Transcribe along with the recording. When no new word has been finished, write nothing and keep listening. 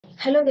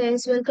Hello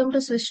guys, welcome to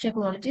Swhizz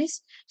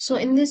Technologies. So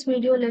in this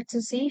video, let's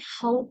see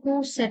how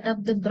to set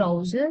up the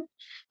browser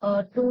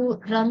to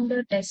run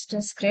the test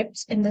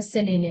scripts in the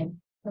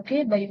Selenium.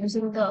 Okay, by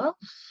using the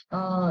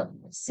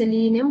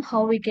Selenium,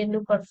 how we can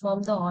do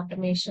perform the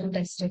automation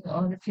testing,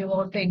 or if you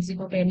want to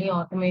execute any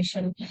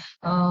automation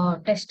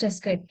test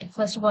script.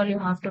 First of all, you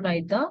have to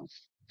write the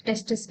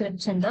test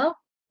scripts in the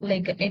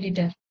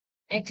editor,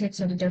 Eclipse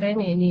editor, and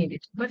any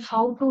editor. But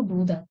how to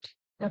do that?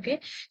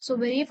 Okay, so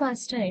very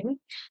first time.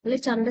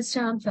 Let's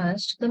understand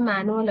first the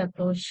manual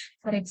approach.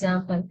 For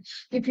example,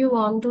 if you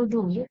want to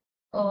do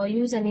or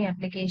use any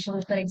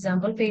application, for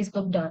example,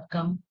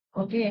 facebook.com.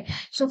 Okay,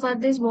 so for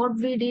this, what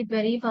we did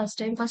very first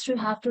time, first you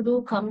have to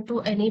do come to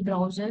any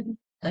browser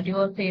that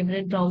your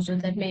favorite browser,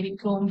 that may be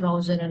Chrome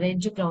browser or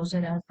Edge browser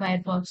or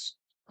Firefox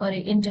or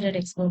Internet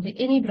Explorer,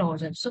 any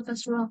browser. So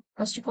first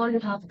of all, you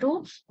have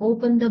to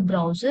open the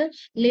browser.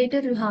 Later,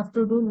 you have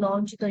to do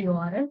launch the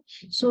URL.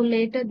 So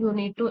later you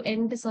need to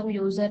enter some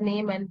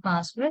username and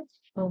password.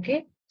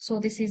 Okay. So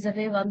this is the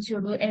way once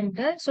you do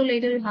enter. So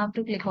later you have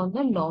to click on the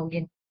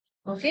login.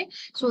 Okay.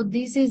 So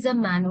this is the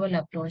manual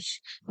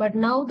approach. But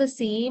now the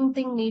same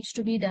thing needs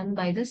to be done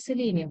by the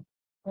Selenium.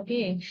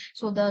 Okay.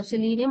 So the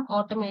Selenium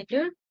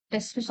automated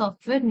test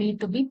software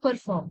need to be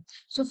performed.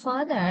 So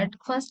for that,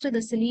 first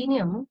the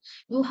Selenium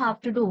you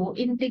have to do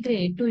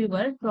integrate to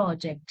your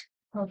project.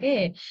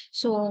 Okay.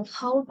 So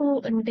how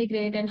to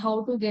integrate and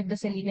how to get the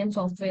Selenium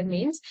software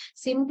means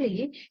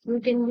simply you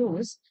can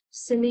use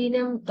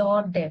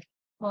selenium.dev,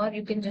 or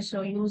you can just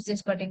use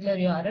this particular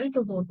URL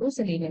to go to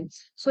Selenium.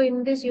 So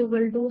in this you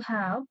will do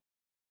have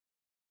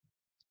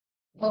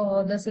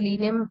the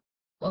Selenium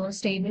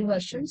stable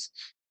versions.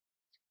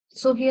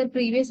 So here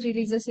previous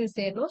releases is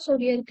there, no? So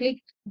here click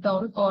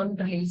down on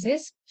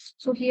releases.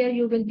 So here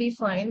you will be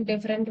find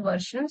different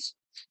versions.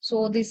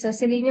 So this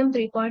Selenium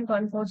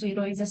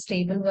 3.140 is a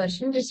stable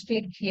version. Just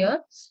click here.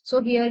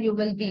 So here you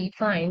will be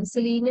find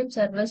Selenium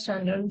Server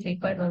Standard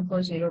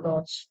 3.140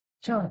 dots.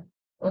 Sure.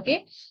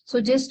 Okay. So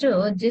just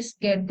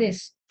get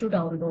this to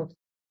download.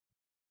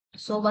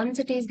 So once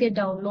it is get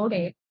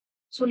downloaded,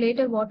 so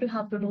later what you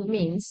have to do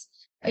means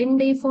in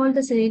default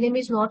the Selenium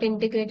is not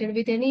integrated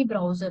with any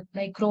browser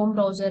like Chrome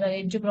browser or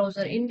Edge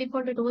browser. In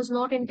default it was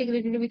not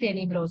integrated with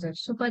any browser.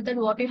 So but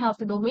then what you have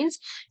to do means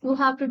you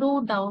have to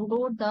do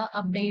download the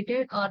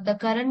updated or the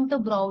current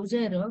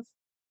browser,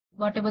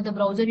 whatever the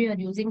browser you are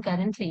using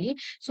currently.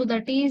 So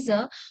that is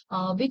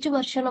which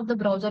version of the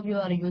browser you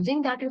are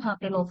using, that you have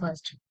to know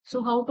first.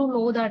 So how to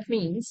know that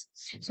means,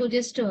 so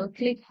just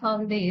click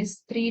on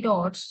these three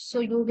dots. So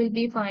you will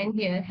be find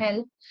here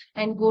help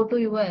and go to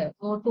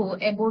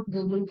about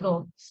Google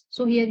Chrome.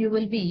 So here you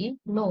will be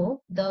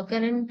know the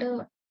current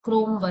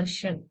Chrome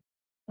version.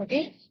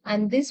 Okay,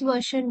 and this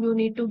version you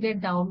need to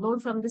get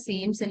download from the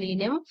same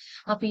Selenium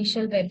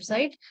official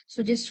website.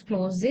 So just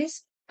close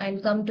this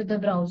and come to the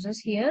browsers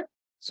here.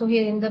 So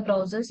here in the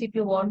browsers, if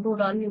you want to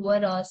run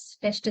your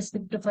test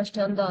script first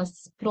on the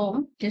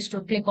Chrome, just to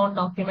click on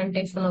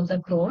documentation of the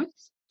Chrome.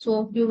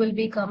 So you will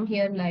be come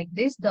here like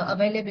this, the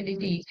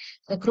availability,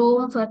 the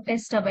Chrome for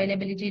test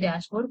availability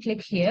dashboard,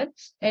 click here.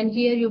 And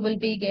here you will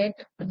be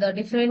get the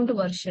different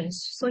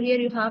versions. So here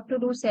you have to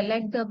do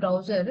select the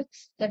browser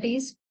that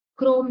is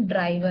Chrome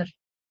driver,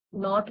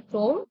 not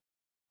Chrome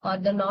or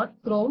the not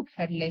Chrome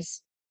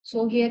headless.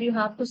 So here you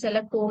have to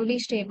select only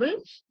stable,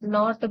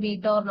 not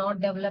beta or not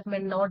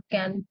development, not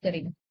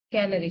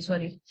canary,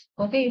 sorry.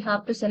 Okay, you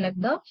have to select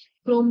the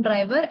Chrome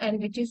driver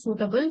and which is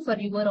suitable for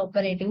your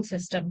operating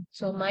system.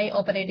 So my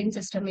operating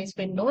system is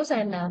Windows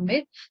and I'm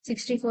with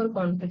 64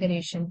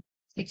 configuration.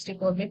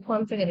 64-bit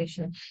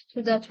configuration.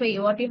 So that's why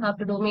what you have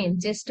to do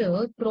means just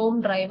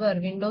Chrome driver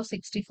Windows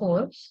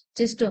 64,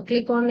 just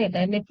click on it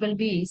and it will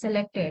be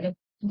selected.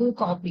 Do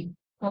copy.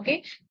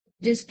 Okay,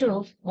 just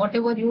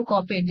whatever you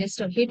copied,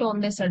 just hit on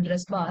this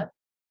address bar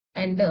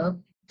and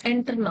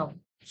enter now.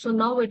 So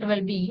now it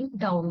will be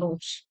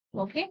downloads.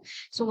 Okay.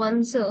 So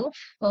once you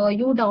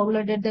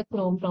downloaded the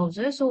Chrome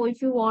browser, so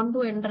if you want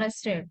to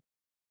interested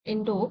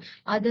into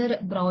other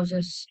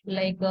browsers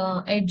like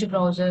Edge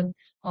browser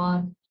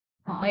or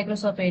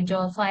Microsoft Edge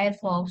or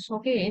Firefox.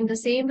 Okay, in the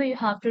same way you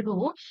have to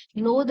do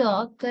know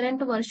the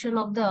current version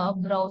of the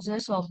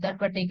browsers of that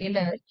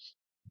particular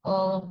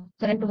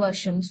current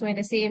version. So in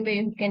the same way,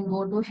 you can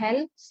go to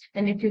help,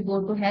 and if you go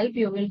to help,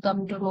 you will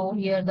come to know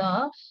here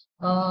the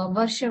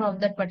version of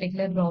that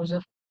particular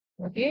browser.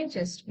 Okay,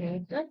 just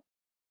wait.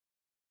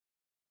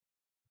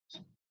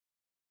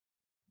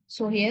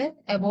 So here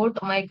about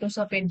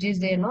Microsoft Edge is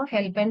there, no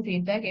help and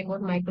feedback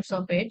about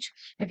Microsoft Edge.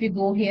 If you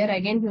go here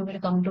again, you will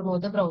come to know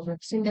the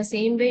browsers. In the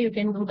same way, you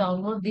can do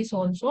download this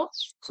also.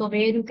 So where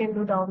you can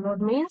do download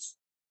means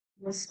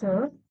just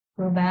go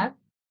back.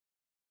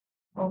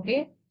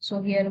 Okay,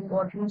 so here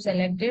what you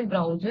selected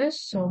browsers.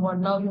 So what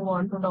now you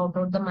want to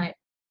download the my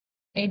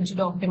Edge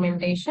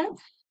documentation.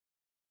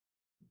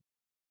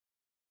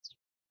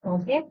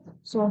 Okay,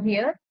 so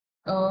here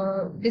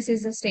this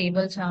is a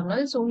stable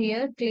channel. So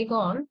here click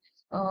on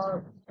uh,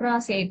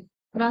 Pras 8,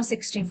 Pras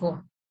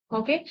 64.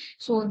 Okay,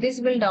 so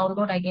this will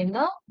download again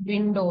the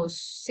Windows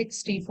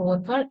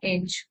 64 for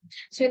Edge.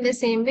 So in the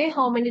same way,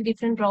 how many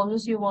different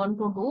browsers you want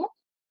to do,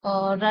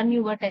 run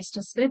your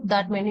test script,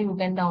 that many you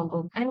can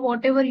download. And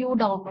whatever you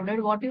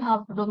downloaded, what you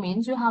have to do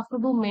means you have to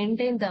do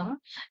maintain them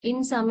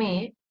in some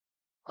a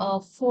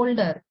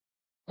folder.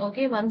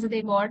 Okay, once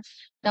they got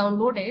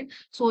downloaded.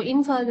 So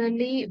in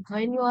furtherly,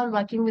 when you are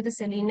working with the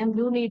Selenium,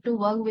 you need to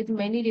work with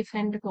many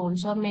different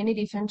tools or many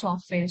different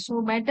software.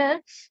 So better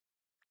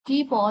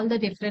keep all the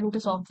different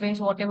softwares,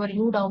 whatever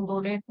you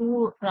downloaded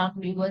to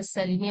run your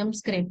Selenium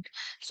script.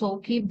 So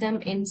keep them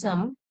in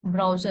some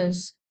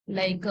browsers,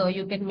 like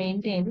you can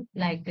maintain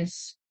like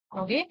this.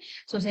 Okay,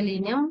 so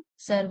Selenium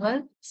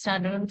server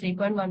standard on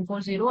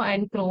 3.140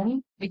 and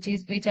Chrome, which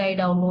I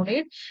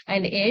downloaded,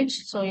 and Edge.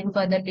 So in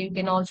further you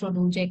can also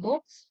do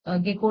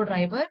Gecko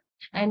driver.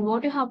 And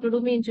what you have to do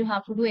means you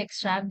have to do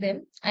extract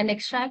them and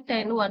extract,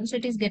 and once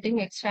it is getting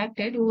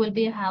extracted, you will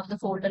be have the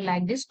folder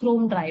like this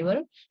Chrome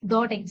driver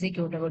dot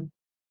executable.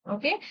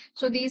 Okay,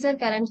 so these are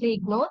currently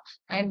ignored,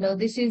 and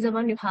this is the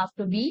one you have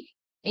to be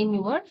in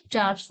your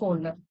charge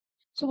folder.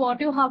 So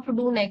what you have to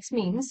do next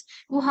means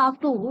you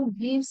have to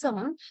give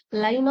some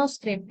line of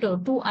script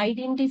to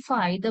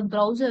identify the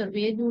browser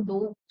where you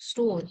do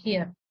store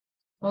here.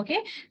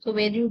 Okay, so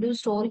where you do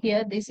store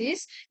here, this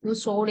is you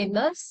stored in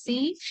the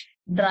C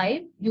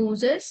drive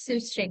users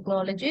Swhizz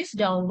technologies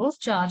download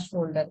charge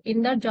folder.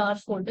 In the charge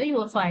folder,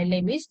 your file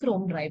name is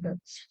Chrome driver.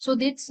 So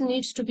this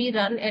needs to be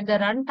run at the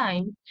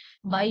runtime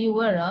by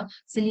your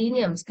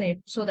Selenium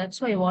script. So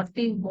that's why what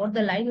the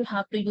line you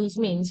have to use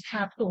means you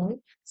have to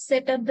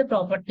set up the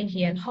property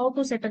here. How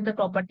to set up the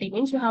property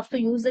means you have to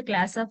use the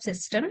class of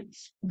system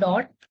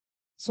dot.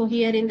 So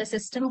here in the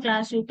system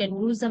class, you can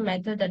use the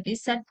method that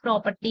is set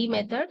property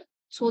method.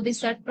 So the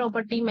set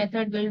property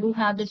method will do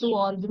have the two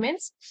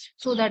arguments.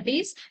 So that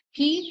is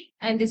key,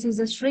 and this is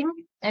a string,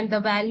 and the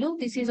value,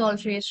 this is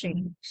also a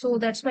string. So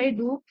that's why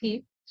do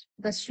keep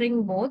the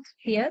string both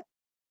here.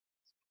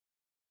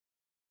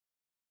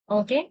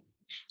 Okay.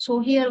 So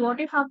here what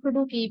you have to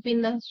do, keep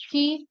in the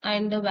key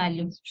and the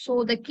value.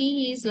 So the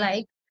key is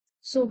like,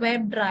 so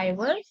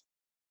WebDriver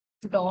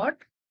dot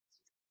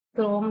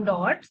Chrome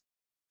dot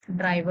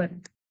driver.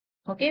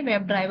 Okay,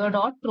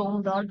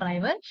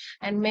 WebDriver.Chrome.driver,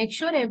 and make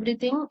sure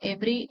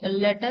every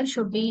letter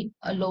should be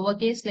a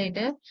lowercase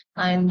letter.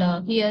 And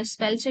here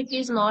spell check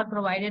is not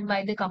provided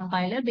by the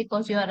compiler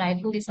because you are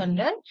writing this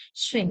under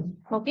string.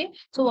 Okay,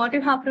 so what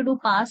you have to do,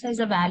 pass as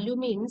a value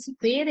means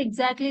where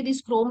exactly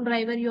this Chrome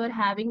driver you are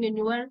having in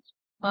your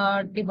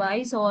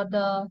device or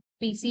the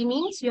PC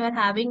means you are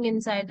having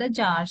inside the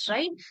jars,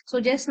 right?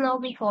 So just now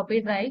we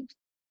copied, right?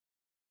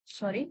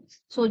 Sorry,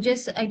 so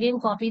just again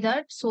copy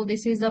that. So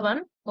this is the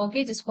one.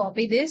 Okay, just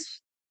copy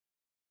this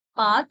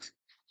path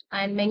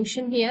and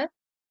mention here.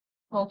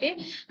 Okay,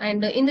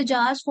 and in the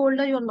jars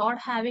folder you're not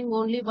having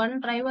only one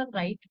driver,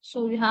 right?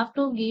 So you have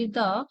to give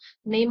the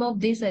name of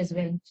this as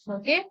well.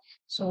 Okay,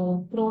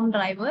 so Chrome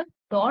driver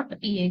dot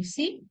exe,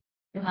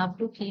 you have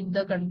to keep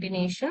the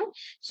continuation.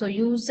 So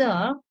use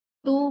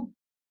two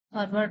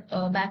forward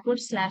backward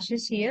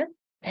slashes here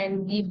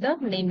and give the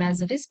name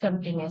as it is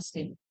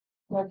continuously.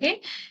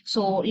 Okay,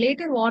 so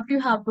later what you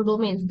have to do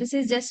means this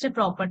is just a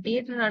property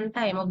at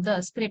runtime of the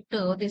script.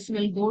 This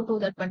will go to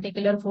that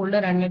particular folder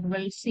and it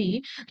will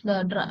see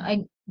the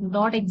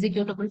not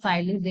executable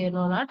file is there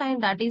or not,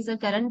 and that is the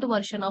current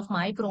version of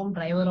my Chrome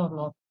driver or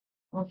not.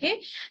 Okay,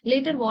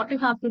 later what you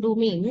have to do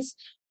means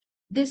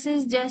this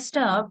is just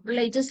a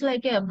just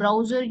like a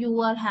browser you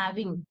are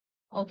having,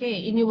 okay,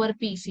 in your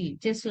PC,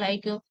 just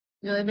like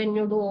when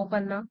you do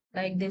open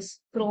like this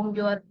Chrome,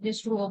 you are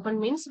just to open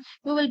means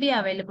you will be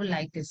available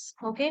like this.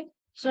 Okay,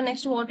 so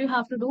next what you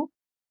have to do,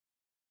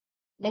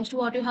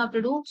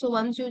 so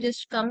once you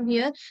just come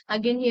here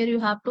again, here you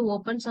have to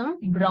open some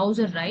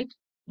browser, right?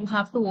 You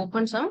have to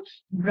open some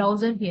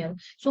browser here.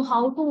 So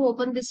how to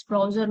open this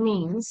browser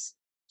means,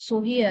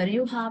 so here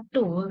you have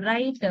to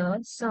write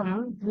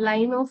some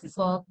line of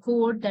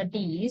code, that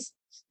is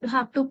you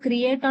have to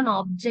create an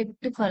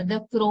object for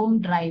the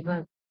Chrome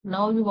driver.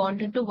 Now you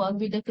wanted to work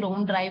with the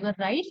Chrome driver,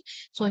 right?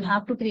 So you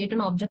have to create an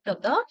object of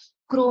the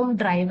Chrome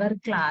driver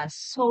class.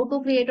 So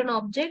to create an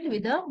object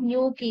with a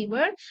new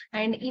keyword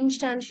and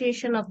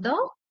instantiation of the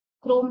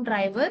Chrome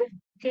driver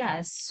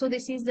class. So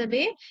this is the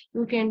way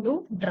you can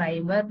do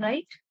driver,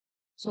 right?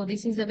 So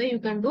this is the way you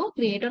can do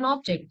create an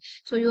object.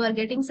 So you are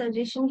getting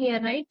suggestion here,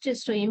 right?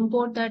 Just to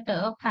import that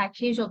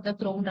package of the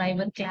Chrome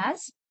driver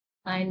class,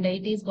 and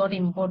it is got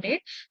imported.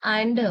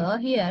 And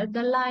here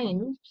the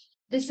line,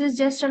 this is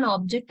just an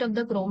object of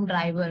the Chrome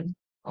driver.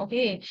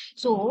 Okay,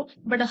 so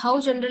but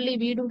how generally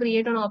we do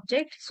create an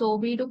object? So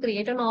we do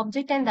create an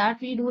object, and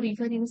that we do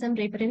refer in some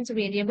reference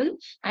variable,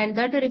 and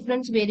that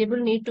reference variable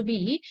need to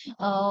be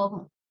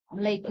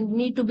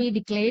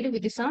declared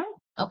with some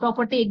a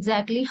property,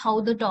 exactly how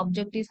that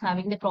object is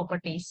having the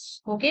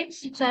properties. Okay,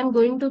 so I'm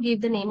going to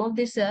give the name of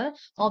this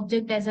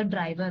object as a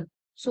driver.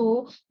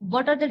 So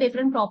what are the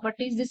different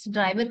properties this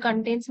driver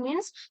contains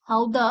means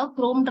how the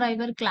Chrome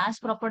driver class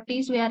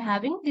properties we are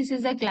having. This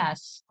is a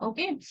class.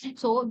 Okay.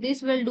 So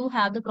this will do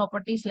have the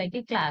properties like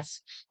a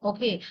class.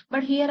 Okay.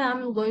 But here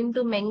I'm going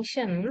to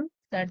mention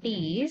that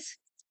is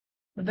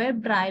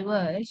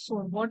WebDriver. So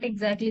what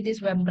exactly this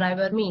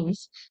WebDriver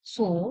means?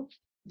 So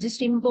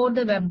just import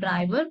the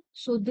WebDriver.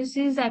 So this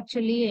is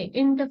actually a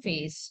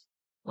interface.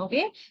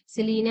 Okay.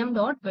 Selenium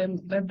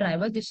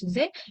WebDriver. This is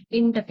a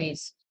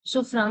interface.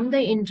 So from the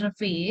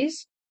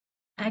interface,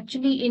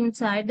 actually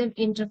inside the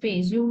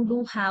interface, you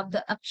do have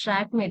the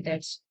abstract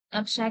methods.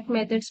 Abstract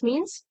methods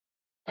means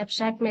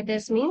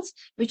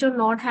which are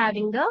not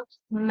having the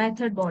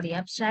method body.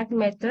 Abstract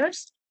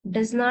methods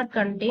does not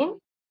contain,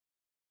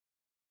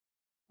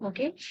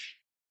 okay,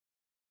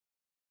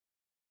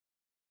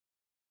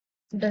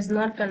 does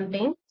not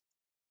contain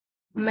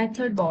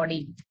method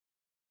body.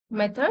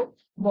 Method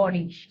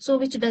body. So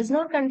which does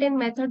not contain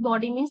method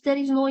body means there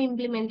is no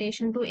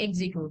implementation to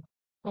execute.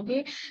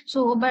 Okay.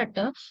 So, but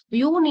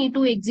you need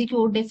to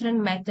execute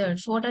different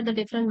methods. What are the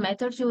different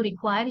methods you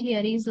require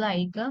here is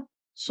like,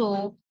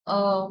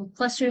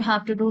 first you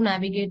have to do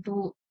navigate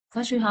to,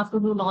 first you have to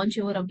do launch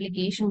your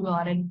application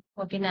URL.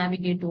 Okay,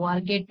 navigate to or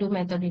get to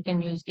method you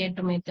can use get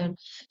to method.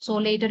 So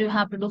later you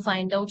have to do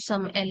find out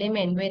some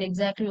element where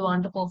exactly you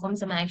want to perform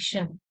some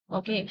action.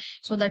 Okay,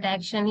 so that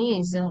action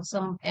is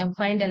some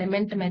find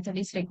element method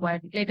is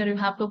required. Later you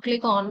have to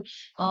click on,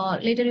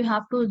 later you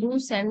have to do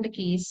send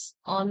keys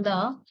on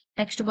the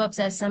text box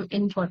as some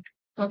input.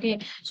 Okay,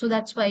 so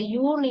that's why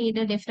you need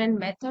a different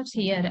methods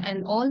here,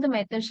 and all the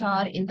methods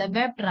are in the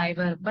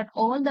WebDriver, but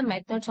all the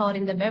methods are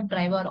in the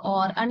WebDriver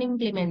or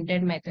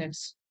unimplemented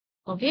methods.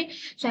 Okay,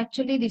 so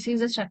actually this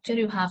is the structure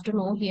you have to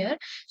know here.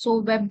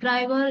 So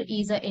WebDriver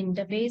is a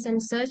interface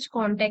and search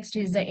context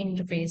is the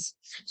interface.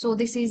 So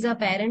this is a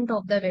parent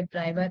of the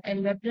WebDriver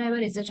and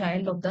WebDriver is a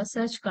child of the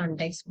search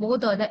context.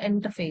 Both are the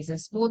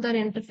interfaces. Both are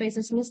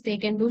interfaces means they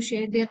can do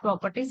share their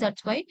properties.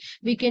 That's why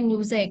we can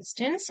use the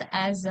extents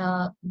as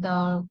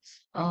the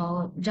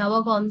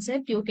Java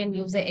concept. You can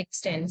use the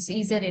extents.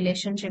 Is a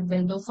relationship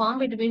will do form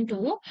between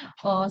two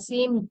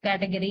same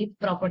category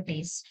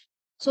properties.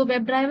 So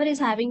WebDriver is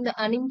having the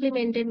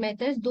unimplemented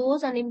methods.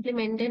 Those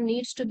unimplemented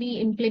needs to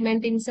be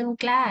implemented in some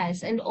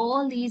class and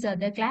all these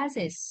other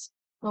classes.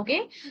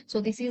 Okay.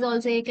 So this is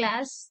also a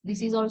class.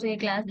 This is also a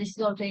class. This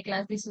is also a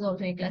class. This is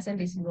also a class. And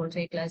this is also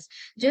a class.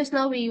 Just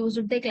now we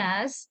used the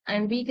class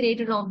and we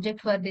created an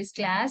object for this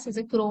class as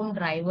a Chrome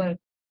driver.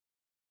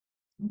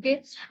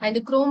 Okay, and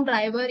the Chrome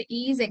driver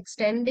is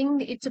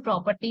extending its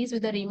properties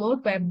with the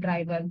remote web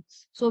driver.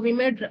 So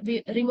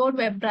remote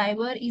web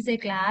driver is a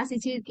class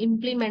which is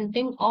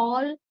implementing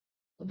all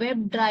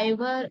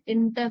WebDriver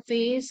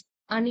interface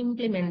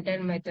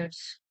unimplemented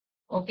methods.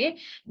 Okay.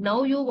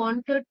 Now you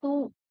wanted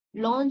to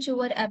launch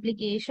your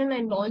application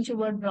and launch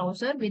your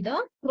browser with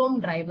a Chrome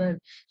driver.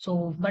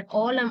 So, but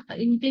all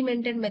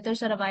implemented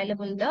methods are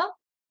available in the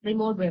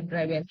remote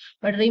WebDriver.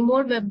 But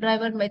remote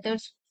WebDriver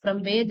methods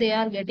from where they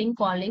are getting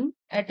calling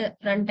at a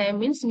runtime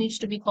means needs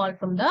to be called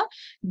from the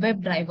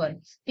WebDriver.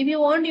 If you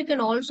want, you can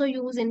also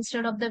use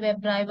instead of the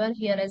WebDriver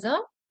here as a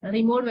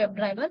remote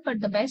WebDriver, but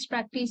the best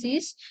practice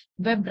is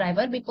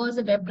WebDriver because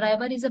the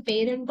WebDriver is a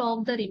parent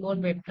of the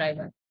remote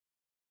WebDriver.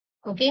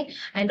 Okay,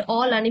 and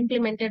all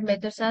unimplemented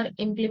methods are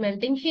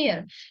implementing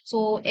here.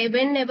 So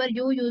whenever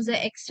you use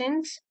the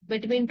extents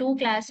between two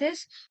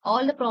classes,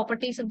 all the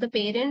properties of the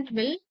parent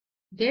will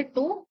get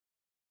to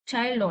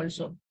child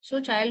also.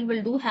 So child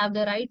will do have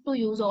the right to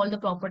use all the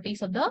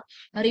properties of the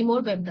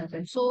remote web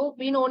browser. So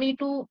we no need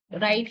to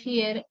write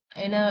here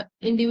in a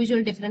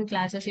individual different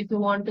classes. If you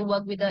want to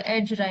work with the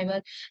Edge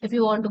driver, if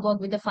you want to work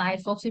with the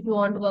Firefox, if you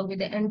want to work with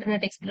the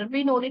Internet Explorer,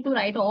 we no need to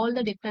write all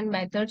the different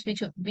methods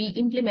which we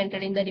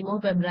implemented in the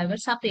remote web driver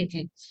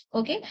separately.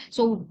 Okay,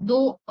 so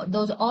though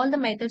those all the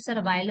methods are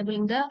available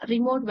in the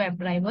remote web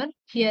driver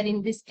here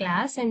in this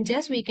class, and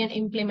just we can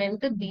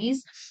implement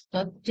these,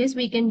 just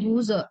we can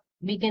use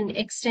we can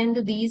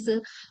extend these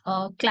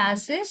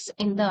classes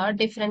in the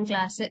different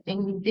classes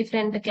in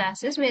different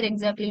classes where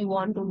exactly you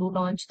want to do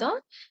launch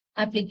the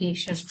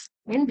application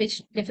in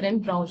which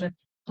different browser.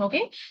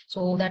 Okay,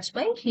 so that's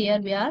why here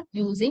we are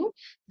using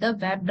the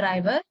web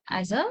driver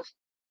as a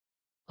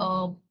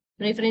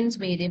reference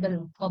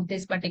variable of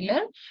this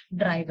particular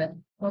driver.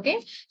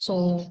 Okay,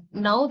 so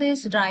now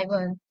this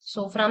driver,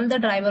 so from the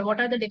driver what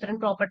are the different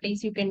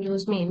properties you can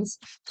use means,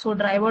 so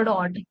driver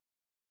dot,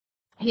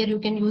 here you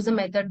can use the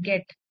method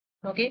get.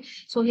 Okay,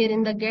 so here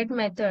in the get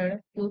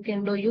method you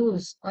can do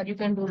use or you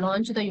can do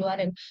launch the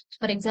URL.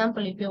 For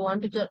example, if you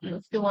want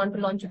to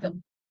launch the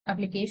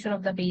application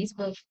of the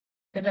Facebook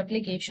web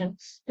application,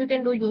 you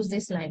can do use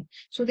this line.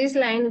 So this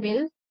line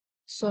will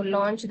so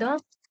launch the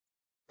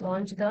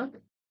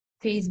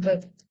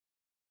Facebook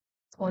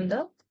on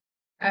the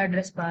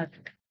address bar.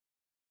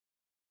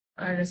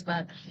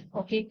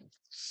 Okay,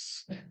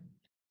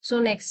 so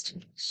next,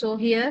 so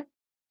here,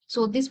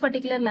 so this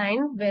particular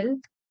line will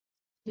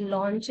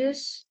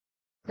launches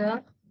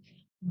the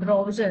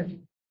browser,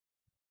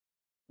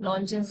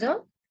 launches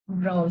the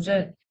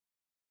browser.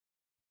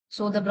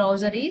 So the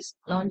browser is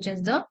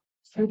launches the,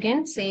 you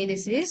can say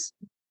this is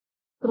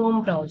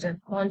Chrome browser,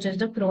 launches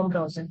the Chrome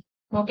browser.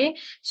 Okay.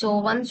 So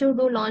once you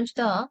do launch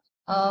the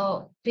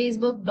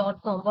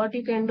facebook.com, what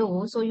you can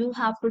do, so you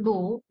have to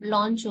do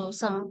launch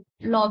some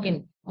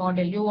login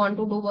model. You want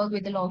to do work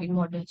with the login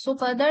model. So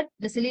for that,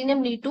 the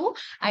Selenium need to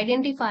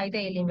identify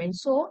the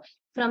elements. So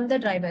from the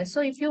driver.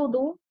 So if you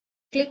do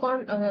click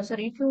on,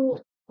 sorry, if you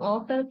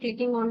after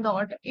clicking on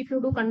dot, if you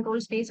do control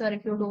space or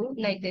if you do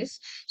like this,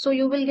 so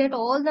you will get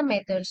all the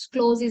methods.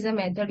 Close is a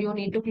method. You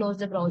need to close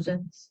the browser,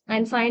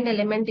 and find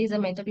element is a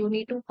method. You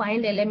need to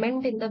find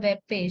element in the web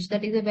page,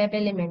 that is a web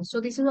element.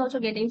 So this is also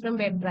getting from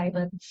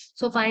WebDriver.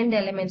 So find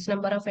elements,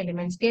 number of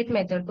elements, get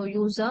method to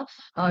use a,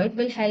 it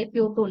will help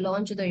you to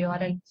launch the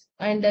URL,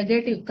 and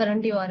get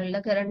current URL,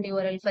 the current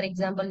URL, for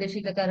example, this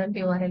is the current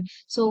URL.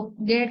 So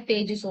get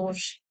page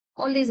source,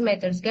 all these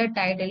methods, get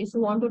title. If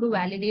you want to do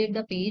validate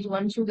the page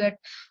once you get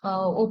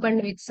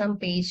opened with some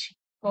page.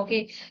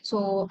 Okay,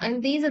 so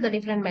and these are the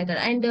different method,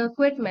 and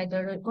quit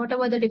method,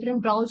 whatever the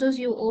different browsers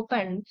you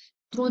open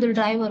through the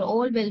driver,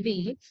 all will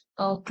be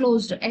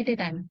closed at a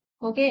time.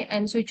 Okay,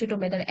 and switch to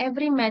method.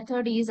 Every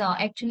method is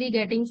actually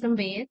getting from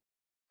where?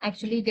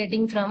 Actually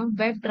getting from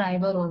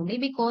WebDriver only,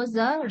 because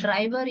the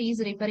driver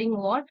is referring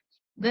what?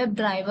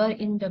 WebDriver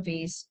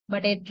interface.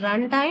 But at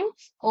runtime,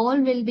 all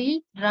will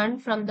be run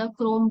from the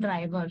Chrome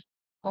driver.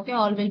 Okay,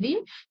 all will be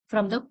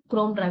from the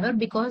Chrome driver,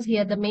 because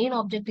here the main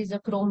object is a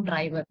Chrome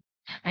driver.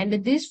 And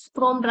this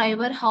Chrome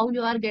driver, how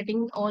you are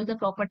getting all the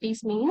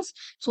properties means,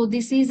 so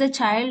this is a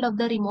child of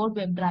the remote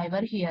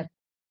WebDriver here.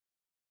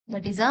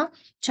 That is a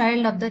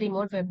child of the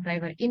remote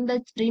WebDriver. In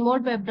the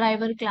remote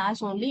WebDriver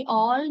class only,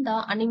 all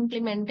the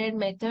unimplemented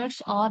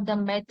methods or the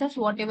methods,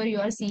 whatever you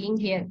are seeing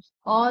here,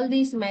 all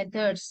these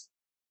methods,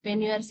 when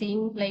you are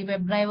seeing like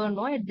WebDriver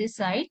no at this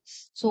side,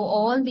 so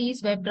all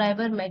these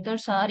WebDriver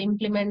methods are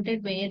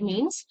implemented where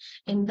means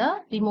in the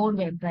remote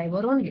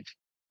WebDriver only.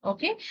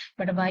 Okay,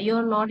 but why you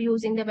are not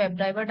using the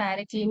WebDriver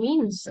directly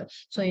means,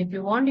 so if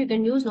you want you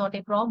can use, not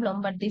a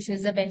problem, but this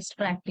is the best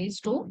practice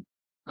to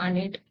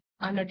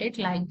annotate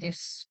like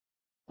this.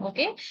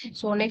 Okay,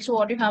 so next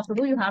what you have to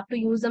do, you have to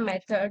use the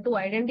method to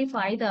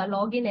identify the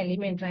login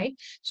element, right?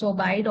 So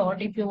by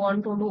dot, if you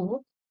want to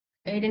do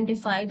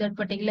identify that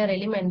particular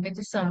element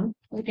with some,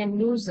 you can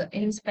use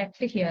inspect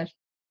here.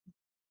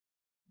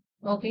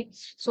 Okay,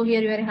 so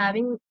here you are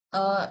having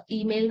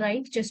email,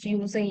 right? Just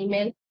use the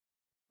email.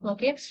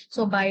 Okay,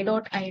 so by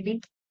dot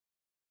id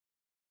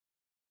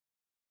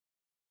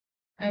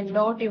and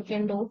dot you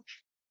can do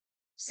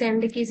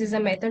send keys is a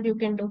method, you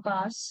can do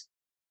pass.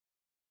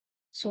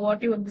 So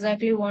what you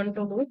exactly want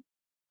to do,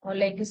 or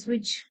like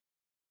switch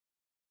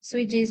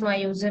is my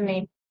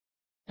username,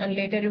 and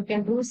later you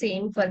can do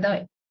same for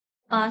the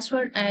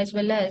password, as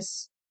well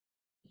as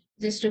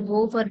just to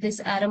go for this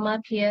arrow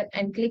mark here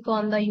and click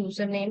on the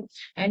username,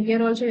 and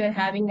here also you're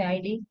having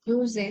ID,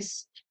 use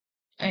this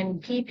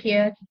and keep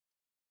here,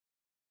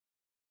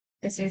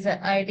 this is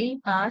the ID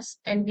pass,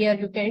 and here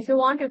you can, if you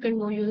want you can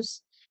go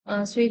use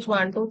switch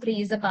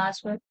 123 is the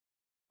password,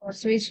 or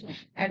switch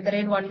at the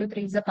rate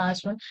 123 is the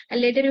password, and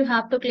later you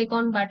have to click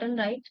on button,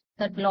 right,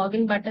 that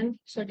login button.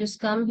 So just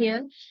come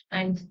here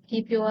and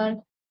keep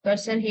your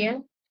cursor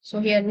here. So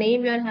here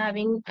name you are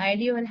having,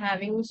 ID you are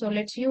having, so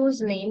let's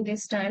use name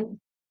this time.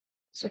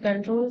 So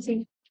control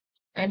C,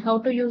 and how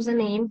to use the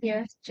name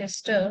here,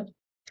 just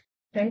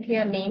write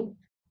here name,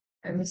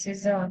 and this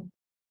is a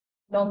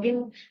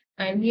login,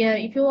 and here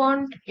if you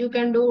want you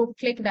can do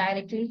click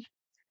directly.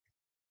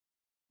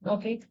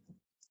 Okay,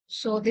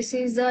 so this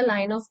is the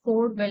line of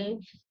code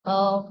will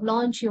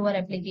launch your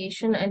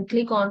application, and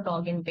click on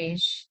login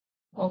page.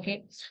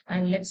 Okay,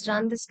 and let's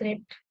run the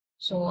script.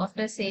 So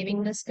after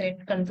saving the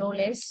script, control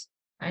S,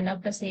 and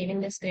after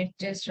saving the script,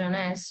 just run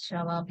as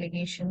Java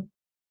application.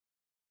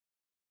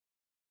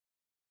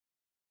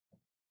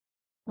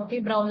 Okay,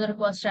 browser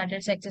was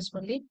started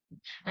successfully,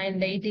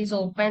 and it is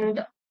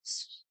opened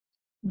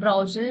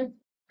browser,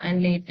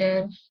 and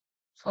later,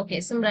 okay,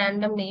 some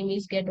random name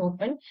is get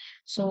open.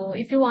 So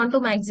if you want to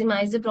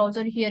maximize the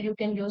browser here, you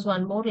can use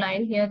one more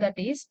line here, that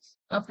is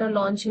after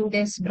launching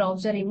this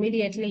browser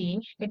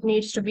immediately, it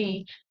needs to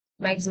be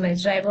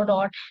maximize driver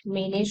dot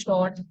manage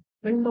dot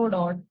window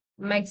dot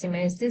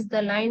maximize. This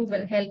the line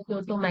will help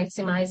you to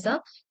maximize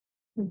the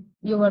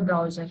your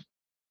browser.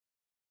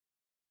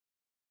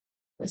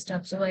 Just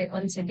observe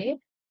once a day.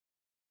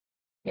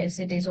 Yes,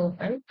 it is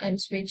open, and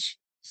switch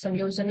some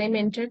username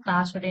entered,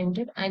 password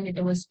entered, and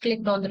it was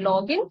clicked on the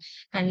login,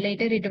 and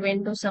later it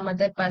went to some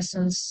other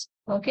person's.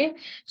 Okay,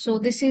 so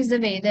this is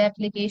the way the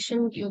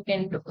application you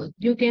can do.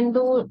 You can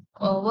do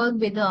work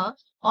with the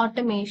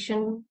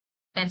automation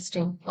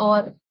testing,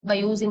 or by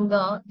using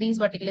the these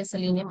particular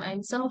Selenium,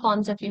 and some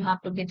concept you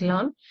have to get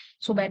learned.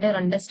 So better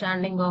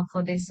understanding of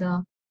this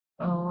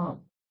uh,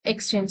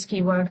 exchange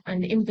keyword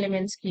and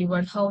implements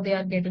keyword, how they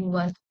are getting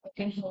work.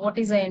 Okay, what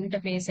is the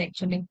interface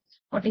actually?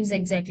 What is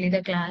exactly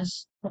the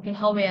class? Okay,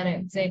 how we are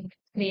exact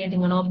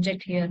creating an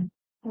object here.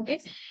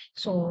 Okay,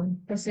 so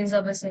this is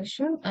our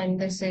session, and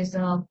this is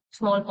the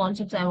small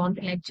concepts I want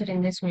to lecture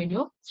in this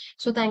video.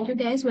 So thank you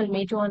guys. We'll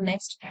meet you on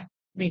next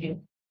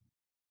video.